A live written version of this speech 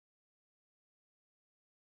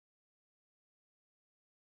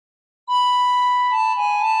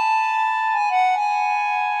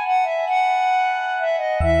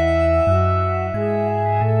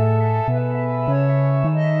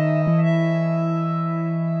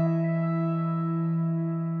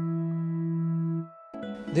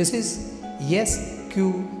This is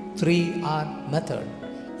SQ3R method.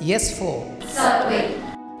 S for survey,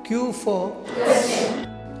 Q for question,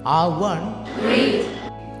 R1, read,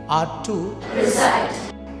 R2, recite,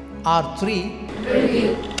 R3.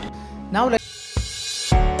 review. Now let's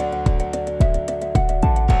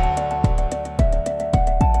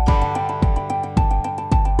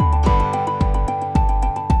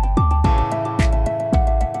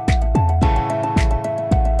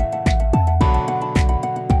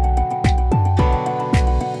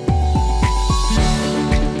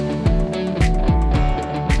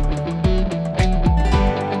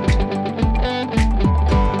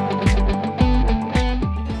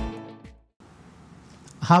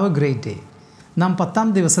have A great day. നാം 10ാം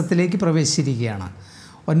ദിവസത്തിലേക്ക് പ്രവേശിച്ചിരിക്കുകയാണ്.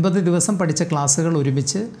 9 ദിവസം പഠിച്ച ക്ലാസ്സുകൾ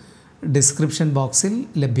ഒരുമിച്ച് description ബോക്സിൽ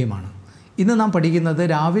ലഭ്യമാണ്. ഇന്ന് നാം പഠിക്കുന്നത്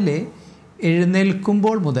രാവിലെ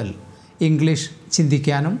എഴുന്നേൽക്കുമ്പോൾ മുതൽ ഇംഗ്ലീഷ്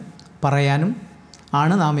ചിന്തിക്കാനും പറയാനും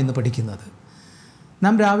ആണ് നാം ഇന്ന് പഠിക്കുന്നത്.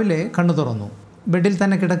 നാം രാവിലെ കണ്ണു തുറന്നു, ബെഡിൽ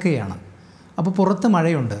തന്നെ കിടക്കുകയാണ്. അപ്പോൾ പുറത്ത്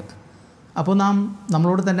മഴയുണ്ട്. അപ്പോൾ നാം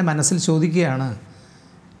നമ്മളോട് തന്നെ മനസ്സിൽ ചോദിക്കുകയാണ്,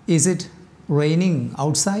 ഈസ് ഇറ്റ് റെയിനിങ്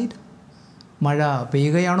ഔട്ട്സൈഡ്? മഴ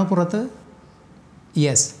പെയ്യുകയാണോ പുറത്ത്?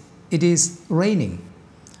 Yes, it is raining.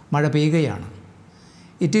 മഴ പെയ്യുകയാണ്.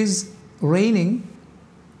 It is raining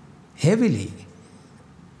heavily.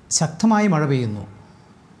 ശക്തമായി മഴ പെയ്യുന്നു.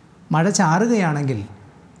 മഴ ചാറുകയാണെങ്കിൽ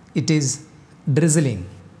ഇറ്റ് ഈസ് ഡ്രിസിലിംഗ്.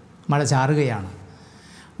 മഴ ചാറുകയാണ്.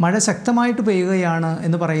 മഴ ശക്തമായിട്ട് പെയ്യുകയാണ്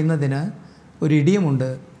എന്ന് പറയുന്നതിന് ഒരു ഇഡിയമുണ്ട്.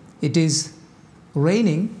 It is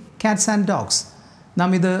raining cats and dogs. നാം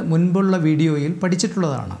ഇത് മുൻപുള്ള വീഡിയോയിൽ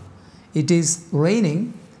പഠിച്ചിട്ടുള്ളതാണ്. It is raining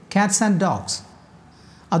cats and dogs.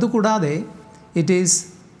 അതുകൂടാതെ it is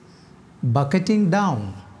bucketing down.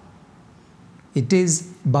 It is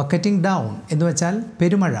bucketing down എന്ന് വെച്ചാൽ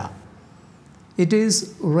പെരുമഴ. It is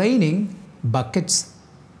raining buckets.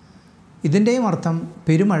 ഇതിൻ്റെയും അർത്ഥം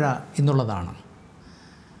പെരുമഴ എന്നുള്ളതാണ്.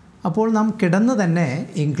 അപ്പോൾ നാം കിടന്ന് തന്നെ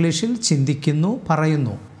ഇംഗ്ലീഷിൽ ചിന്തിക്കുന്നു,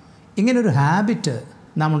 പറയുന്നു. ഇങ്ങനൊരു ഹാബിറ്റ്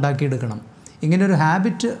നാം ഉണ്ടാക്കിയെടുക്കണം. ഇങ്ങനൊരു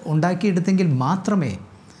ഹാബിറ്റ് ഉണ്ടാക്കിയെടുത്തെങ്കിൽ മാത്രമേ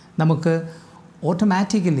നമുക്ക്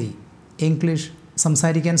ഓട്ടോമാറ്റിക്കലി ഇംഗ്ലീഷ്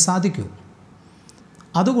സംസാരിക്കാൻ സാധിക്കൂ.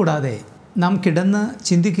 അതുകൂടാതെ നാം കിടന്ന്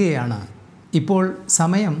ചിന്തിക്കുകയാണ്, ഇപ്പോൾ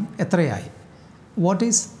സമയം എത്രയായി? What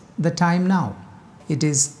is the time now? It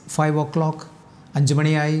is 5 o'clock. 5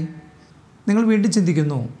 മണിയായി. നിങ്ങൾ വീണ്ടും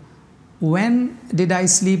ചിന്തിക്കുന്നു, when did I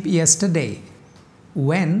sleep yesterday?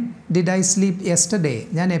 When did I sleep yesterday?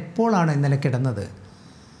 ഞാൻ എപ്പോഴാണ് ഇന്നലെ കിടന്നത്?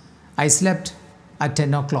 I slept at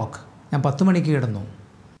 10 o'clock. ഞാൻ 10 മണിക്ക് കിടന്നു.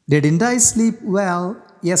 ഡിഡ്ൻ്റ് ഐ സ്ലീപ്പ് വെൽ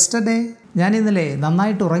യെസ്റ്റർഡേ? ഞാൻ ഇന്നലെ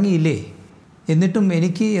നന്നായിട്ട് ഉറങ്ങിയില്ലേ? എന്നിട്ടും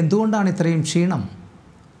എനിക്ക് എന്തുകൊണ്ടാണ് ഇത്രയും ക്ഷീണം?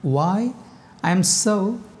 Y I M so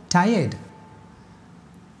tired?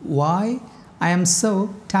 Y I M so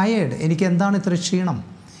tired? എനിക്ക് എന്താണ് ഇത്ര ക്ഷീണം?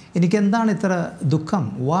 എനിക്ക് എന്താണ് ഇത്ര ദുഃഖം?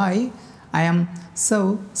 Y I M so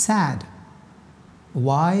sad?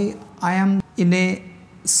 Y I M in A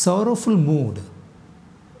sorrowful mood?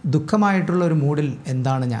 ദുഃഖമായിട്ടുള്ള ഒരു മൂഡിൽ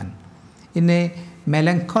എന്താണ് ഞാൻ? In A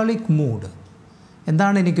melancholic mood.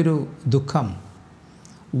 എന്താണ് എനിക്കൊരു ദുഃഖം?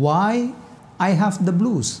 Y I have the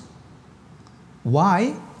blues? Y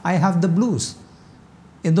I have the blues?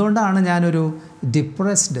 എന്തുകൊണ്ടാണ് ഞാനൊരു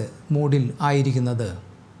ഡിപ്രസ്ഡ് മൂഡിൽ ആയിരിക്കുന്നത്?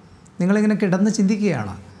 നിങ്ങളിങ്ങനെ കിടന്ന്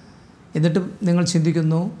ചിന്തിക്കുകയാണ്. എന്നിട്ട് നിങ്ങൾ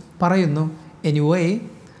ചിന്തിക്കുന്നു, പറയുന്നു, anyway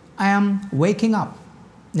I am waking up.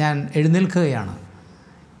 ഞാൻ എഴുന്നേൽക്കുകയാണ്.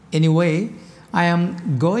 Anyway I am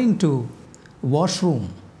going to washroom.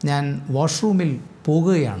 ഞാൻ വാഷ്റൂമിൽ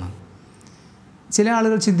പോകുകയാണ്. ചില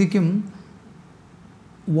ആളുകൾ ചിന്തിക്കും,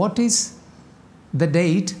 what is the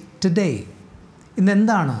date today?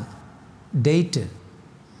 ഇന്നെന്താണ് date?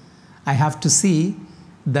 I have to see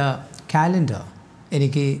the calendar.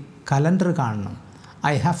 എനിക്ക് കലണ്ടർ കാണണം.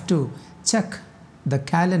 I have to check the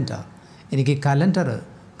calendar. എനിക്ക് കലണ്ടർ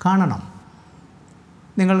കാണണം.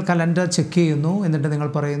 നിങ്ങൾ കലണ്ടർ ചെക്ക് ചെയ്യുന്നു. എന്നിട്ട് നിങ്ങൾ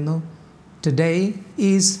പറയുന്നു, ടുഡേ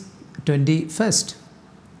ഈസ് 21st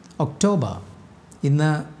ഒക്ടോബർ. ഇന്ന്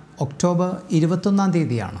ഒക്ടോബർ 21-ാം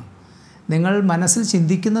തീയതിയാണ്. നിങ്ങൾ മനസ്സിൽ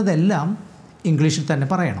ചിന്തിക്കുന്നതെല്ലാം ഇംഗ്ലീഷിൽ തന്നെ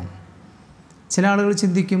പറയണം. ചില ആളുകൾ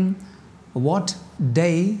ചിന്തിക്കും, what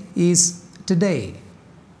day is today?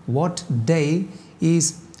 What day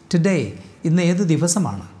is today? ഇന്ന് ഏത്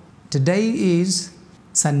ദിവസമാണ്? Today is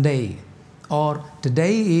Sunday or today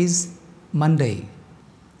is Monday.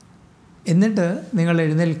 എന്നിട്ട് നിങ്ങൾ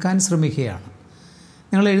എഴുന്നേൽക്കാൻ ശ്രമിക്കുകയാണ്.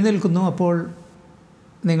 നിങ്ങൾ എഴുന്നേൽക്കുന്നു. അപ്പോൾ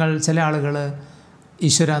നിങ്ങൾ ചില ആളുകൾ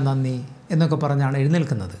ഈശ്വര നന്ദി എന്നൊക്കെ പറഞ്ഞാണ്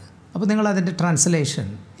എഴുന്നേൽക്കുന്നത്. അപ്പോൾ നിങ്ങൾ അതിൻ്റെ ട്രാൻസ്ലേഷൻ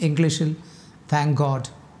ഇംഗ്ലീഷിൽ താങ്ക് ഗോഡ്,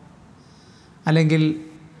 അല്ലെങ്കിൽ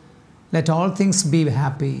let all things be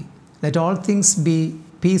happy, let all things B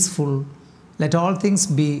peaceful, let all things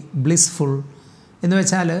B blissful എന്ന്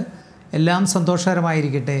വെച്ചാൽ എല്ലാം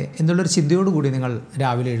സന്തോഷകരമായിരിക്കട്ടെ എന്നുള്ളൊരു ചിന്തയോടുകൂടി നിങ്ങൾ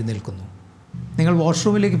രാവിലെ എഴുന്നേൽക്കുന്നു. നിങ്ങൾ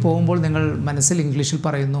വാഷ്റൂമിലേക്ക് പോകുമ്പോൾ നിങ്ങൾ മനസ്സിൽ ഇംഗ്ലീഷിൽ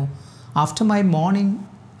പറയുന്നു, after my morning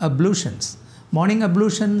അബ്ലൂഷൻസ്. Morning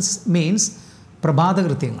അബ്ലൂഷൻസ് means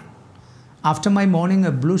പ്രഭാതകൃത്യങ്ങൾ. After my morning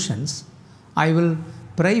അബ്ലൂഷൻസ് I will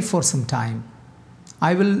pray for some time.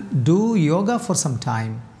 I will do yoga for some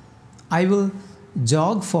time. I will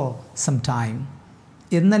jog for some time.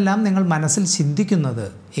 എന്നെല്ലാം നിങ്ങൾ മനസ്സിൽ ചിന്തിക്കുന്നത്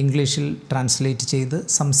ഇംഗ്ലീഷിൽ ട്രാൻസ്ലേറ്റ് ചെയ്ത്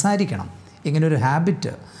സംസാരിക്കണം. ഇങ്ങനൊരു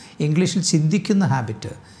ഹാബിറ്റ്, ഇംഗ്ലീഷിൽ ചിന്തിക്കുന്ന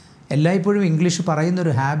ഹാബിറ്റ്, എല്ലായ്പ്പോഴും ഇംഗ്ലീഷ്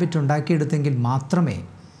പറയുന്നൊരു ഹാബിറ്റ് ഉണ്ടാക്കിയെടുത്തെങ്കിൽ മാത്രമേ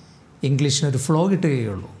ഇംഗ്ലീഷിനൊരു ഫ്ലോ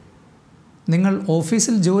കിട്ടുകയുള്ളൂ. നിങ്ങൾ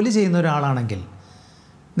ഓഫീസിൽ ജോലി ചെയ്യുന്ന ഒരാളാണെങ്കിൽ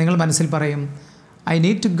നിങ്ങൾ മനസ്സിൽ പറയും, I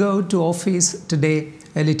need to go to office today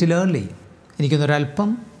a little early. എനിക്കൊന്നൊരൽപ്പം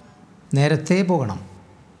നേരത്തെ പോകണം.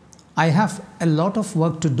 I have a lot of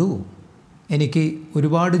work to do. എനിക്ക്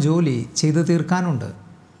ഒരുപാട് ജോലി ചെയ്തു തീർക്കാനുണ്ട്.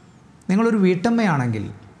 നിങ്ങളൊരു വീട്ടമ്മയാണെങ്കിൽ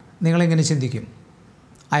നിങ്ങളെങ്ങനെ ചിന്തിക്കും?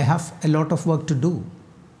 I have a lot of work to do.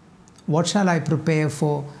 What shall I prepare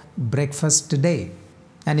for breakfast today?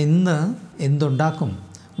 ഞാൻ ഇന്ന് എന്തുണ്ടാക്കും?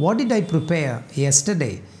 What did I prepare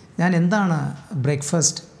yesterday? ഞാൻ എന്താണ്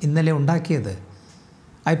ബ്രേക്ക്ഫാസ്റ്റ് ഇന്നലെ ഉണ്ടാക്കിയത്?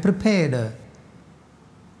 I prepared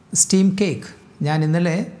steam cake. ഞാൻ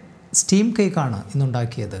ഇന്നലെ സ്റ്റീം കേക്കാണ്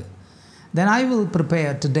ഇന്നുണ്ടാക്കിയത്. Then I will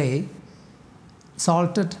prepare today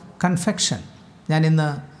salted confection. ഞാൻ ഇന്ന്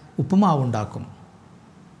ഉപ്പുമാവ് ഉണ്ടാക്കും.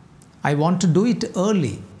 I want to do it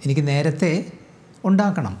early. എനിക്ക് നേരത്തെ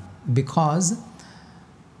ഉണ്ടാക്കണം. Because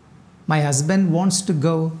my husband wants to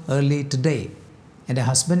go early today. എൻ്റെ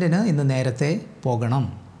ഹസ്ബൻഡിന് ഇന്ന് നേരത്തെ പോകണം.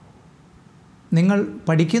 നിങ്ങൾ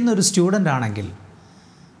പഠിക്കുന്ന ഒരു സ്റ്റുഡൻ്റ് ആണെങ്കിൽ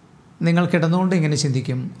നിങ്ങൾ കിടന്നുകൊണ്ട് ഇങ്ങനെ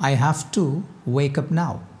ചിന്തിക്കും, I have to wake up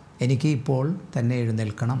now. എനിക്ക് ഇപ്പോൾ തന്നെ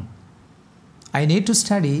എഴുന്നേൽക്കണം. I need to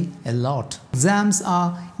study a lot. Exams R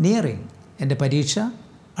nearing. എൻ്റെ പരീക്ഷ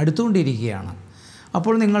അടുത്തുകൊണ്ടിരിക്കുകയാണ്.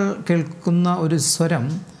 അപ്പോൾ നിങ്ങൾ കേൾക്കുന്ന ഒരു സ്വരം,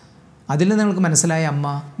 അതിൽ നിങ്ങൾക്ക് മനസ്സിലായ അമ്മ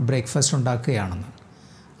ബ്രേക്ക്ഫാസ്റ്റ് ഉണ്ടാക്കുകയാണെന്ന്.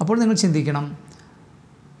 അപ്പോൾ നിങ്ങൾ ചിന്തിക്കണം,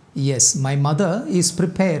 yes, my mother is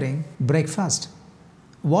preparing breakfast.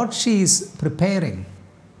 What she is preparing?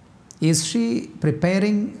 Is she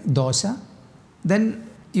preparing dosa? Then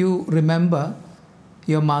you remember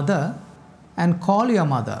your mother and call your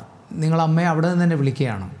mother. നിങ്ങൾ അമ്മയെ അവിടെ നിന്ന് തന്നെ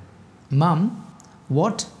വിളിക്കുകയാണ്. Mom,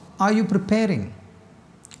 what are you preparing?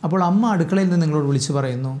 അപ്പോൾ അമ്മ അടുക്കളയിൽ നിന്ന് നിങ്ങളോട് വിളിച്ചു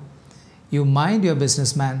പറയുന്നു, You mind your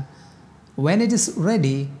business, man. When it is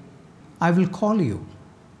ready, I will call you.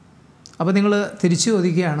 അപ്പോൾ നിങ്ങൾ തിരിച്ചു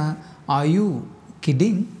ചോദിക്കുകയാണ്, Are you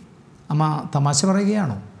kidding? അമ്മ തമാശ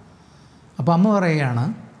പറയുകയാണോ? അപ്പോൾ അമ്മ പറയുകയാണ്,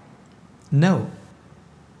 No,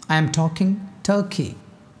 I am talking turkey.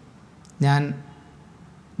 ഞാൻ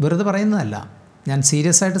വെറുതെ പറയുന്നതല്ല, ഞാൻ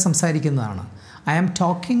സീരിയസ് ആയിട്ട് സംസാരിക്കുന്നതാണ്. I am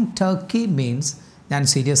talking turkey means ഞാൻ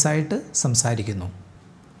സീരിയസ് ആയിട്ട് സംസാരിക്കുന്നു.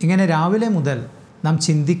 ഇങ്ങനെ രാവിലെ മുതൽ നാം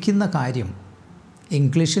ചിന്തിക്കുന്ന കാര്യം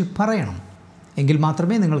ഇംഗ്ലീഷിൽ പറയണം. എങ്കിൽ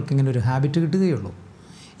മാത്രമേ നിങ്ങൾക്കിങ്ങനെ ഒരു ഹാബിറ്റ് കിട്ടുകയുള്ളൂ.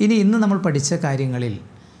 ഇന്ന് നമ്മൾ പഠിച്ച കാര്യങ്ങളിൽ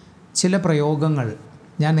ചില പ്രയോഗങ്ങൾ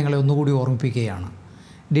ഞാൻ നിങ്ങളെ ഒന്നുകൂടി ഓർമ്മിപ്പിക്കുകയാണ്.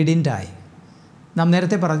 Didn't I? നാം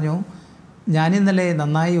നേരത്തെ പറഞ്ഞു, ഞാനിന്നലെ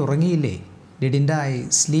നന്നായി ഉറങ്ങിയില്ലേ? Didn't I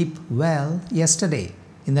sleep well yesterday?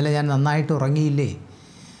 ഇന്നലെ ഞാൻ നന്നായിട്ട് ഉറങ്ങിയില്ലേ?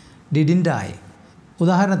 Didn't I?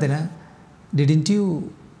 ഉദാഹരണത്തിന്, Didn't you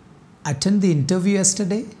attend the interview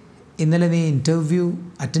yesterday? ഇന്നലെ നീ ഇൻ്റർവ്യൂ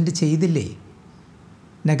അറ്റൻഡ് ചെയ്തില്ലേ?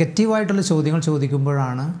 നെഗറ്റീവായിട്ടുള്ള ചോദ്യങ്ങൾ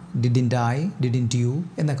ചോദിക്കുമ്പോഴാണ് Didn't I, Didn't you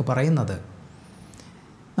എന്നൊക്കെ പറയുന്നത്.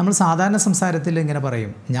 നമ്മൾ സാധാരണ സംസാരത്തിൽ ഇങ്ങനെ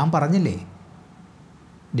പറയും, ഞാൻ പറഞ്ഞില്ലേ?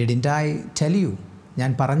 Didn't I tell you?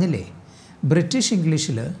 ഞാൻ പറഞ്ഞില്ലേ? ബ്രിട്ടീഷ്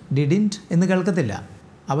ഇംഗ്ലീഷിൽ ഡിഡിൻറ്റ് എന്ന് കേൾക്കത്തില്ല.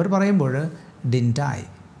 അവർ പറയുമ്പോൾ didn't I,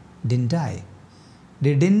 didn't I,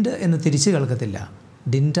 didn't എന്ന് തിരിച്ച് കേൾക്കത്തില്ല.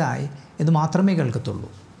 ഡിൻറ്റ് ഐ എന്ന് മാത്രമേ കേൾക്കത്തുള്ളൂ.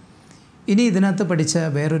 ഇതിനകത്ത് പഠിച്ച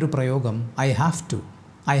വേറൊരു പ്രയോഗം I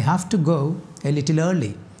have to go A little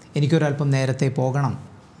early. എനിക്കൊരൽപ്പം നേരത്തെ പോകണം.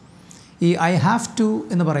 ഈ ഐ ഹാവ് ടു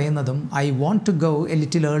എന്ന് പറയുന്നതും I want to go A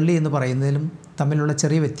little early എന്ന് പറയുന്നതിലും തമ്മിലുള്ള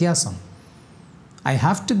ചെറിയ വ്യത്യാസം. I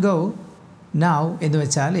have to go now എന്ന്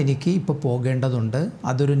വെച്ചാൽ എനിക്ക് ഇപ്പോൾ പോകേണ്ടതുണ്ട്.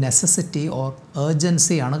 അതൊരു നെസസിറ്റി ഓർ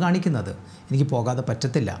ഏർജൻസിയാണ് കാണിക്കുന്നത്. എനിക്ക് പോകാതെ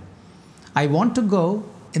പറ്റത്തില്ല. ഐ വോണ്ട് ടു ഗോ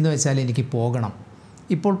എന്ന് വെച്ചാൽ എനിക്ക് പോകണം.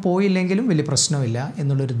 ഇപ്പോൾ പോയില്ലെങ്കിലും വലിയ പ്രശ്നമില്ല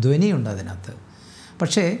എന്നുള്ളൊരു ധ്വനിയുണ്ട് അതിനകത്ത്.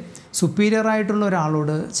 പക്ഷേ സുപ്പീരിയറായിട്ടുള്ള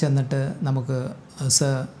ഒരാളോട് ചെന്നിട്ട് നമുക്ക്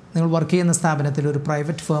നിങ്ങൾ വർക്ക് ചെയ്യുന്ന സ്ഥാപനത്തിൽ ഒരു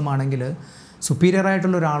പ്രൈവറ്റ് ഫേം ആണെങ്കിൽ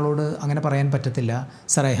സുപ്പീരിയറായിട്ടുള്ള ഒരാളോട് അങ്ങനെ പറയാൻ പറ്റത്തില്ല,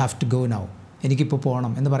 sir I have to go now, എനിക്കിപ്പോൾ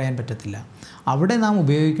പോകണം എന്ന് പറയാൻ പറ്റത്തില്ല. അവിടെ നാം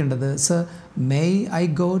ഉപയോഗിക്കേണ്ടത് sir May I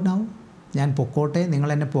go now, ഞാൻ പൊക്കോട്ടെ, നിങ്ങൾ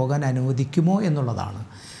എന്നെ പോകാൻ അനുവദിക്കുമോ എന്നുള്ളതാണ്.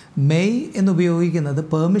 മെയ് എന്നുപയോഗിക്കുന്നത്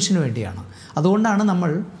പെർമിഷന് വേണ്ടിയാണ്. അതുകൊണ്ടാണ്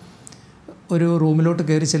നമ്മൾ ഒരു റൂമിലോട്ട്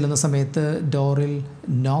കയറി ചെല്ലുന്ന സമയത്ത് ഡോറിൽ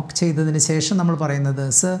നോക്ക് ചെയ്തതിന് ശേഷം നമ്മൾ പറയുന്നത്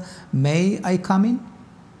sir May I come in,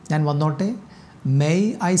 ഞാൻ വന്നോട്ടെ? മെയ്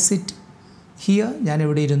ഐ സിറ്റ് ഹിയർ, ഞാൻ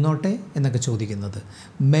ഇവിടെ ഇരുന്നോട്ടെ എന്നൊക്കെ ചോദിക്കുന്നത്.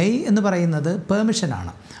 മെയ് എന്ന് പറയുന്നത്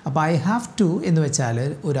പെർമിഷനാണ്. അപ്പോൾ ഐ ഹാവ് ടു എന്ന് വെച്ചാൽ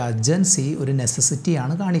ഒരു അർജൻസി, ഒരു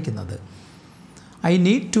നെസസിറ്റിയാണ് കാണിക്കുന്നത്. ഐ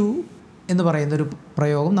നീഡ് ടു എന്ന് പറയുന്നൊരു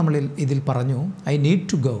പ്രയോഗം നമ്മൾ ഇതിൽ പറഞ്ഞു. ഐ നീഡ്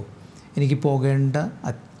ടു ഗോ, എനിക്ക് പോകേണ്ട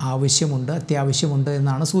ആവശ്യമുണ്ട്, അത്യാവശ്യമുണ്ട്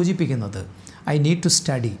എന്നാണ് സൂചിപ്പിക്കുന്നത്. ഐ നീഡ് ടു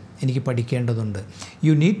സ്റ്റഡി, എനിക്ക് പഠിക്കേണ്ടതുണ്ട്.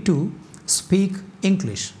 You need to speak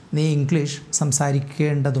English, നീ English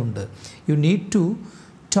സംസാരിക്കേണ്ടതുണ്ട്. You need to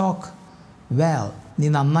talk well, നീ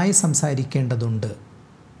നന്നായി സംസാരിക്കേണ്ടതുണ്ട്.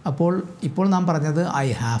 ഇപ്പോൾ നാം പറഞ്ഞത് I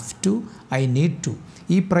have to, I need to.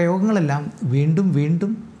 ഈ പ്രയോഗങ്ങളെല്ലാം വീണ്ടും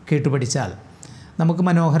വീണ്ടും കേട്ടുപഠിച്ചാൽ നമുക്ക്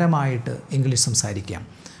മനോഹരമായിട്ട് ഇംഗ്ലീഷ് സംസാരിക്കാം.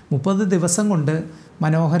 30 ദിവസം കൊണ്ട്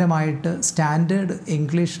മനോഹരമായിട്ട് സ്റ്റാൻഡേർഡ്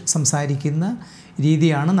ഇംഗ്ലീഷ് സംസാരിക്കുന്ന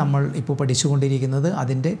രീതിയാണ് നമ്മൾ ഇപ്പോൾ പഠിച്ചുകൊണ്ടിരിക്കുന്നത്.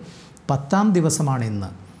 അതിൻ്റെ 10ാം ദിവസമാണ് ഇന്ന്.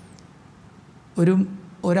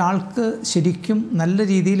 ഒരാൾക്ക് ശരിക്കും നല്ല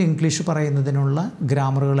രീതിയിൽ ഇംഗ്ലീഷ് പറയുന്നതിനുള്ള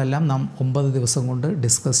ഗ്രാമറുകളെല്ലാം നാം 9 ദിവസം കൊണ്ട്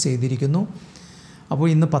ഡിസ്കസ് ചെയ്തിരിക്കുന്നു. അപ്പോൾ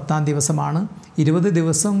ഇന്ന് 10ാം ദിവസമാണ്. 20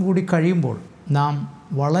 ദിവസം കൂടി കഴിയുമ്പോൾ നാം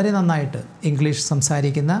വളരെ നന്നായിട്ട് ഇംഗ്ലീഷ്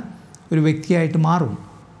സംസാരിക്കുന്ന ഒരു വ്യക്തിയായിട്ട് മാറും.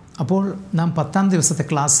 അപ്പോൾ നാം 10ാം ദിവസത്തെ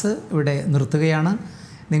ക്ലാസ് ഇവിടെ നിർത്തുകയാണ്.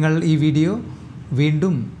 നിങ്ങൾ ഈ വീഡിയോ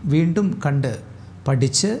വീണ്ടും വീണ്ടും കണ്ട്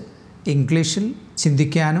പഠിച്ച് ഇംഗ്ലീഷിൽ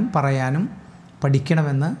ചിന്തിക്കാനും പറയാനും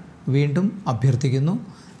പഠിക്കണമെന്ന് വീണ്ടും അഭ്യർത്ഥിക്കുന്നു.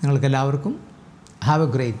 നിങ്ങൾക്കെല്ലാവർക്കും ഹാവ്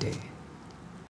എ ഗ്രേറ്റ് ഡേ.